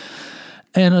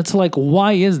 And it's like,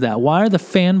 why is that? Why are the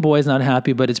fanboys not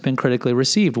happy, but it's been critically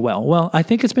received well? Well, I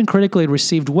think it's been critically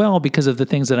received well because of the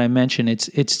things that I mentioned.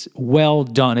 It's well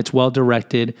done. It's well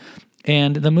directed.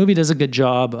 And the movie does a good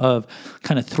job of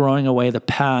kind of throwing away the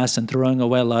past and throwing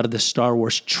away a lot of the Star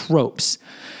Wars tropes.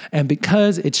 And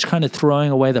because it's kind of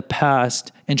throwing away the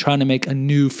past and trying to make a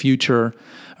new future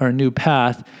or a new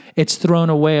path, it's thrown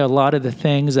away a lot of the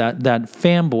things that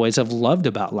fanboys have loved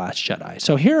about Last Jedi.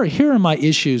 So here are my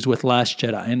issues with Last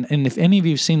Jedi. And if any of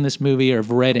you have seen this movie or have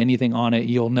read anything on it,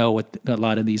 you'll know what a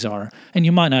lot of these are. And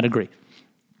you might not agree.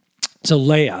 So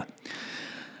Leia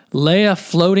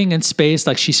floating in space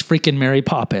like she's freaking Mary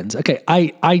Poppins. Okay,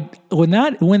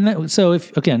 so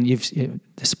if again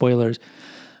the spoilers,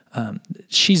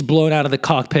 she's blown out of the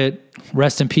cockpit.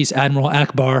 Rest in peace, Admiral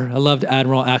Akbar. I loved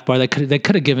Admiral Akbar. They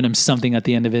could have given him something at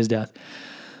the end of his death.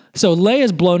 So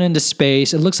Leia's blown into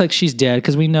space. It looks like she's dead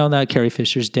because we know that Carrie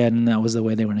Fisher's dead, and that was the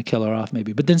way they were going to kill her off,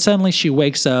 maybe. But then suddenly she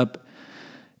wakes up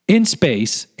in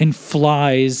space and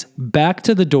flies back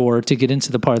to the door to get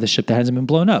into the part of the ship that hasn't been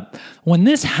blown up. When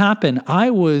this happened, I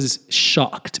was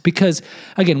shocked because,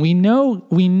 again, we know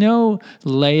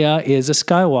Leia is a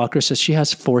Skywalker, so she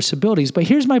has Force abilities. But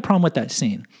here's my problem with that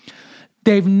scene.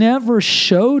 They've never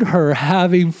showed her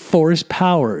having Force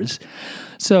powers.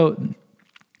 So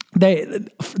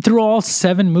through all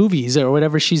 7 movies or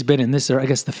whatever she's been in, this, or I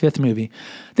guess the 5th movie,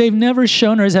 they've never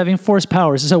shown her as having Force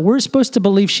powers. So we're supposed to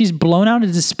believe she's blown out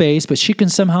into space, but she can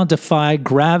somehow defy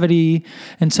gravity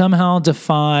and somehow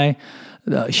defy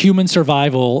human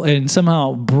survival and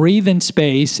somehow breathe in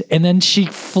space, and then she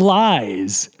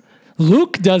flies.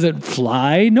 Luke doesn't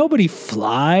fly. Nobody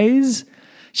flies.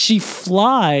 She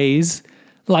flies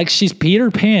like she's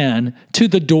Peter Pan to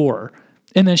the door,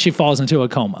 and then she falls into a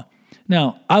coma.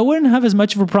 Now, I wouldn't have as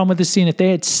much of a problem with this scene if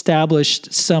they had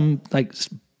established some,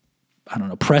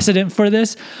 precedent for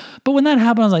this. But when that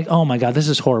happened, I was like, oh my God, this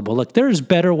is horrible. Look, there's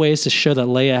better ways to show that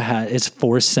Leia is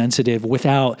Force sensitive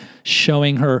without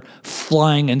showing her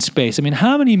flying in space. I mean,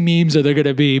 how many memes are there going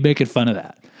to be making fun of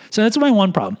that? So that's my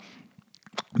one problem.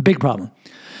 Big problem.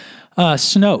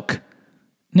 Snoke.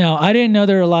 Now, I didn't know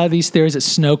there were a lot of these theories that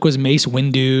Snoke was Mace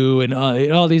Windu and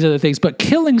all these other things, but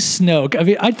killing Snoke, I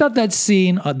mean, I thought that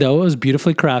scene, though it was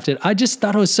beautifully crafted, I just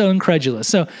thought it was so incredulous.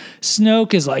 So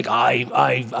Snoke is like,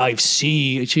 I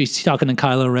see, she's talking to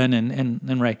Kylo Ren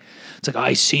and Rey. It's like,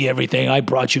 I see everything. I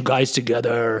brought you guys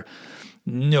together.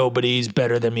 nobody's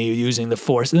better than me using the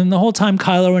Force. And then the whole time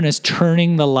Kylo Ren is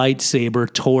turning the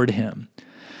lightsaber toward him.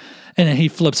 And then he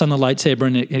flips on the lightsaber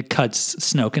and it cuts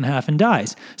Snoke in half and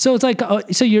dies. So it's like,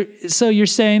 so you're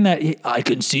saying that I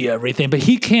can see everything, but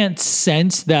he can't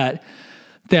sense that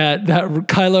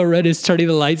Kylo Ren is turning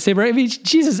the lightsaber. I mean,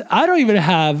 Jesus, I don't even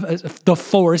have the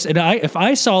Force, and if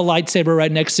I saw a lightsaber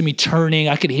right next to me turning,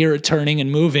 I could hear it turning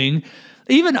and moving.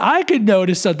 Even I could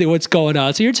notice what's going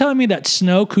on. So you're telling me that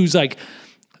Snoke, who's like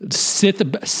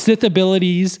Sith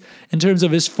abilities in terms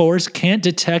of his Force, can't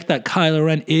detect that Kylo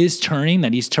Ren is turning,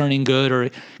 that he's turning good, or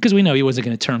because we know he wasn't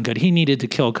going to turn good. He needed to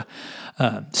kill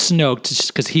Snoke just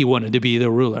because he wanted to be the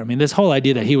ruler. I mean, this whole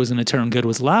idea that he was going to turn good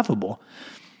was laughable.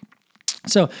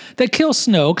 So they kill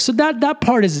Snoke. So that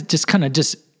part is just kind of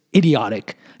just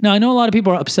idiotic. Now, I know a lot of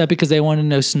people are upset because they want to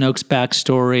know Snoke's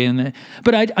backstory,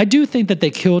 but I do think that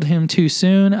they killed him too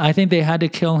soon. I think they had to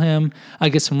kill him, I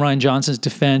guess, from Rian Johnson's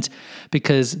defense,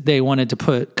 because they wanted to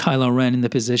put Kylo Ren in the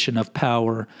position of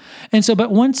power. And so, but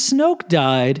once Snoke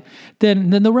died, then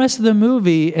the rest of the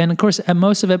movie, and of course, at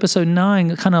most of Episode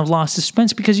 9, kind of lost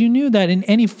suspense, because you knew that in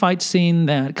any fight scene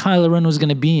that Kylo Ren was going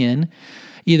to be in,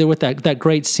 either with that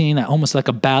great scene, that almost like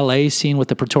a ballet scene with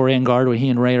the Praetorian Guard, where he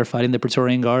and Rey are fighting the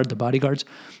Praetorian Guard, the bodyguards,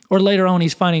 or later on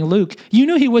he's fighting Luke, you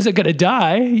knew he wasn't going to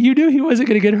die. You knew he wasn't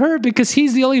going to get hurt because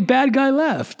he's the only bad guy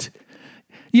left.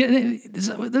 Yeah,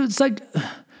 it's like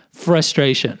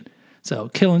frustration. So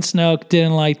killing Snoke,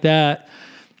 didn't like that.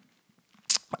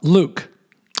 Luke,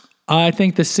 I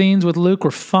think the scenes with Luke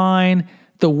were fine.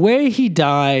 The way he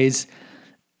dies,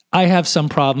 I have some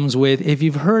problems with. If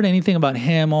you've heard anything about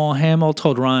Hamill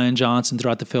told Rian Johnson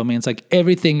throughout the filming, it's like,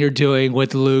 everything you're doing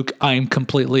with Luke, I'm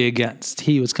completely against.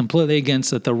 He was completely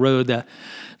against the road that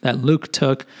Luke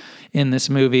took in this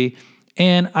movie.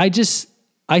 And I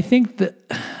think that,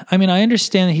 I mean, I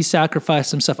understand that he sacrificed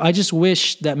some stuff. I just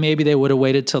wish that maybe they would have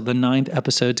waited till the 9th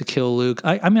episode to kill Luke.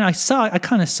 I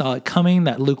kind of saw it coming,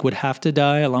 that Luke would have to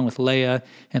die along with Leia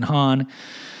and Han.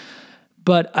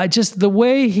 But the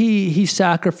way he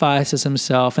sacrifices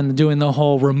himself and doing the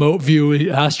whole remote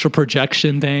view astral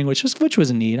projection thing, which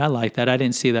was neat. I like that. I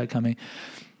didn't see that coming.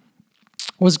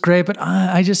 Was great, but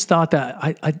I just thought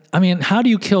that, I mean, how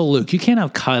do you kill Luke? You can't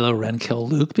have Kylo Ren kill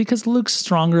Luke because Luke's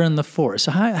stronger in the Force.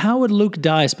 So how would Luke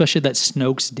die, especially that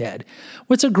Snoke's dead?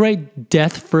 What's a great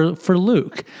death for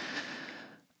Luke?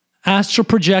 Astral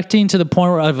projecting to the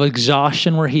point of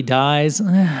exhaustion where he dies.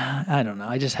 I don't know.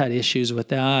 I just had issues with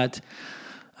that.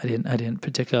 I didn't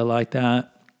particularly like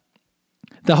that.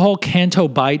 The whole Canto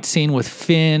Bight scene with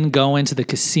Finn going to the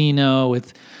casino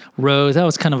with Rose, that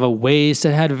was kind of a waste.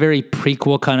 It had a very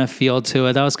prequel kind of feel to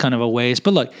it. That was kind of a waste.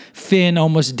 But look, Finn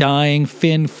almost dying,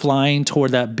 Finn flying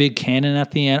toward that big cannon at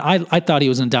the end. I thought he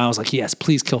was going to die. I was like, yes,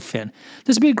 please kill Finn.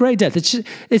 This would be a great death. It's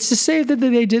the same that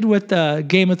they did with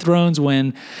Game of Thrones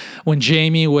when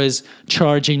Jaime was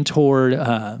charging toward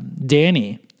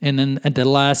Dany. And then at the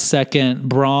last second,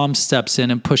 Braum steps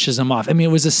in and pushes him off. I mean,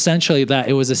 it was essentially that.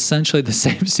 It was essentially the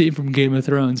same scene from Game of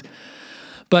Thrones.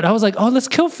 But I was like, oh, let's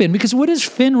kill Finn, because what does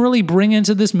Finn really bring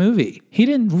into this movie? He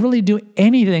didn't really do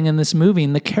anything in this movie,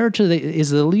 and the character that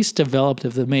is the least developed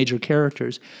of the major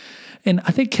characters. And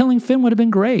I think killing Finn would have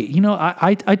been great. You know,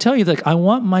 I tell you, like, I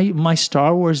want my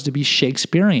Star Wars to be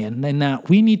Shakespearean, and that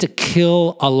we need to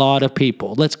kill a lot of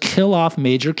people. Let's kill off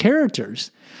major characters.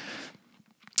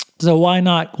 So why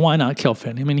not kill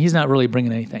Finn? I mean, he's not really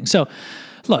bringing anything. So,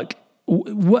 look,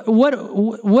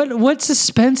 what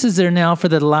suspense is there now for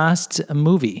the last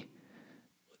movie?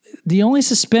 The only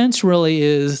suspense really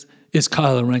is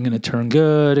Kylo Ren going to turn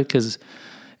good? Because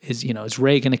is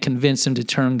Rey going to convince him to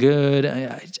turn good?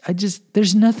 I just,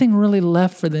 there's nothing really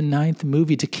left for the 9th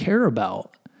movie to care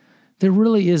about. There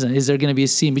really isn't. Is there going to be a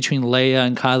scene between Leia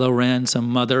and Kylo Ren, some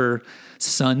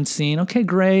mother-son scene? Okay,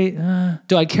 great.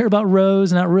 Do I care about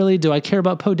Rose? Not really. Do I care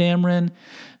about Poe Dameron?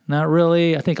 Not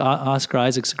really. I think Oscar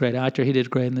Isaac's a great actor. He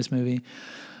did great in this movie.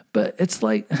 But it's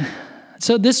like,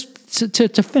 so this,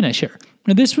 to finish here,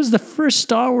 this was the first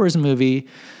Star Wars movie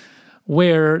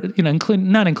where,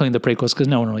 not including the prequels, because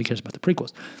no one really cares about the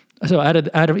prequels. So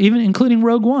out of even including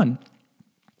Rogue One,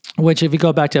 which, if you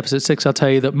go back to episode 6, I'll tell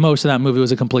you that most of that movie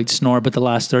was a complete snore, but the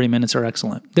last 30 minutes are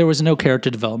excellent. There was no character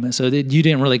development, so you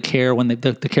didn't really care when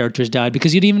the characters died,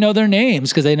 because you didn't even know their names,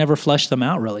 because they never fleshed them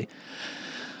out, really.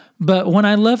 But when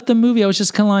I left the movie, I was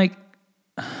just kind of like,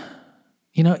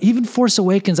 even Force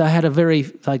Awakens, I had a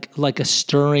very, like a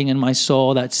stirring in my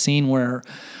soul, that scene where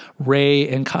Rey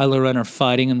and Kylo Ren are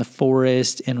fighting in the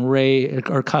forest, and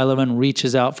Kylo Ren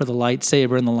reaches out for the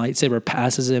lightsaber, and the lightsaber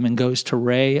passes him and goes to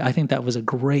Rey. I think that was a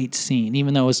great scene,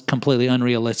 even though it was completely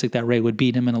unrealistic that Rey would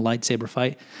beat him in a lightsaber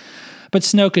fight. But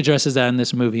Snoke addresses that in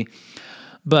this movie.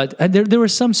 But there were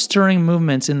some stirring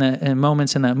moments in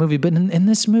that movie. But in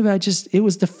this movie, it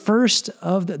was the first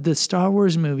of the Star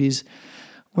Wars movies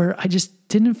where I just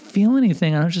didn't feel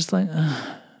anything. I was just like,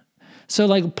 ugh. So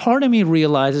like part of me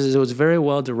realizes it was very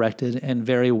well directed and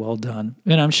very well done.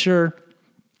 And I'm sure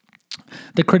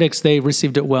the critics, they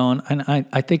received it well. And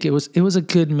I think it was a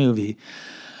good movie.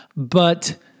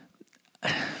 But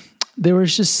there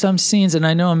was just some scenes, and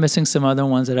I know I'm missing some other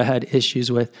ones that I had issues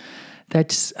with, that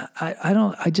just,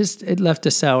 it left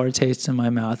a sour taste in my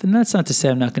mouth. And that's not to say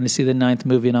I'm not going to see the 9th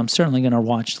movie, and I'm certainly going to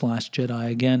watch The Last Jedi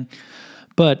again.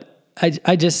 But I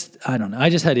don't know. I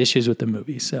just had issues with the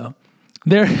movie. So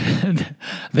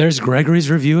there's Gregory's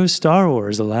review of Star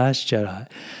Wars, The Last Jedi.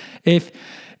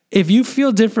 If you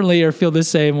feel differently or feel the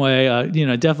same way,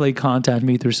 definitely contact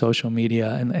me through social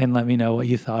media and let me know what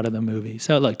you thought of the movie.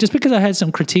 So look, just because I had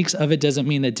some critiques of it doesn't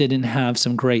mean that it didn't have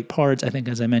some great parts. I think,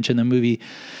 as I mentioned, the movie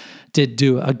did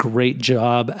do a great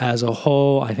job as a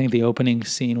whole. I think the opening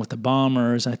scene with the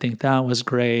bombers, I think that was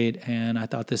great. And I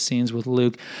thought the scenes with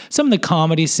Luke, some of the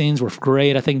comedy scenes were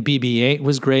great. I think BB-8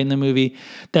 was great in the movie.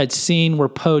 That scene where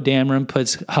Poe Dameron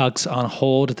puts Hux on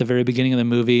hold at the very beginning of the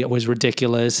movie was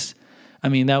ridiculous. I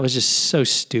mean, that was just so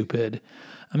stupid.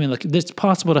 I mean, look, it's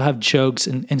possible to have jokes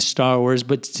in Star Wars,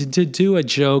 but to do a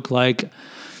joke like,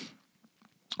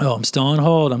 oh, I'm still on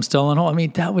hold. I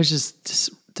mean, that was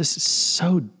just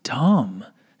so dumb.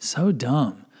 So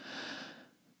dumb.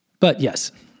 But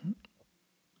yes,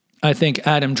 I think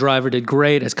Adam Driver did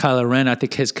great as Kylo Ren. I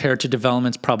think his character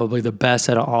development's probably the best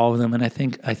out of all of them. And I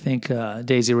think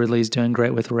Daisy Ridley's doing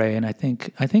great with Rey. And I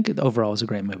think overall it was a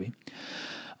great movie.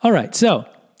 All right, so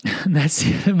that's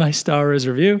the end of my Star Wars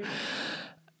review.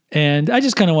 And I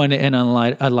just kind of wanted to end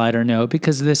on a lighter note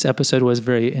because this episode was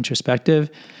very introspective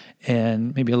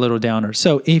and maybe a little downer.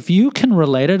 So if you can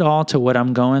relate at all to what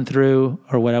I'm going through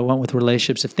or what I want with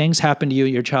relationships, if things happen to you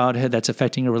in your childhood that's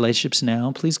affecting your relationships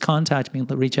now, please contact me,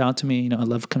 reach out to me. I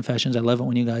love confessions. I love it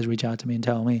when you guys reach out to me and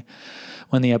tell me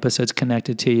when the episode's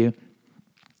connected to you.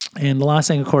 And the last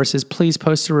thing, of course, is please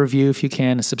post a review if you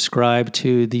can, and subscribe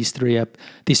to these three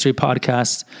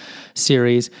podcast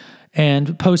series,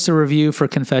 and post a review for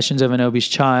Confessions of an Obese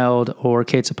Child or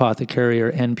Kate's Apothecary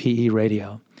or NPE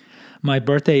Radio. My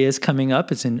birthday is coming up.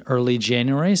 It's in early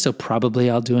January, so probably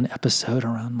I'll do an episode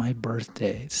around my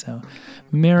birthday. So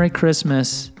Merry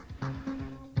Christmas,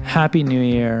 Happy New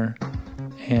Year,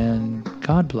 and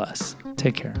God bless.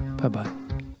 Take care. Bye-bye.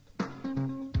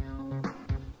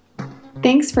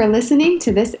 Thanks for listening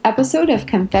to this episode of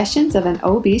Confessions of an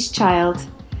Obese Child.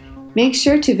 Make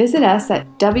sure to visit us at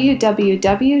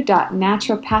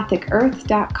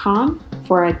www.naturopathicearth.com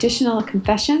for additional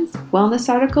confessions, wellness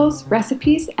articles,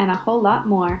 recipes, and a whole lot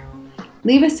more.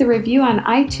 Leave us a review on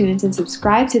iTunes and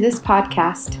subscribe to this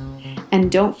podcast.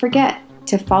 And don't forget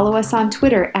to follow us on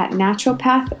Twitter at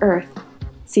Naturopath Earth.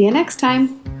 See you next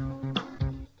time.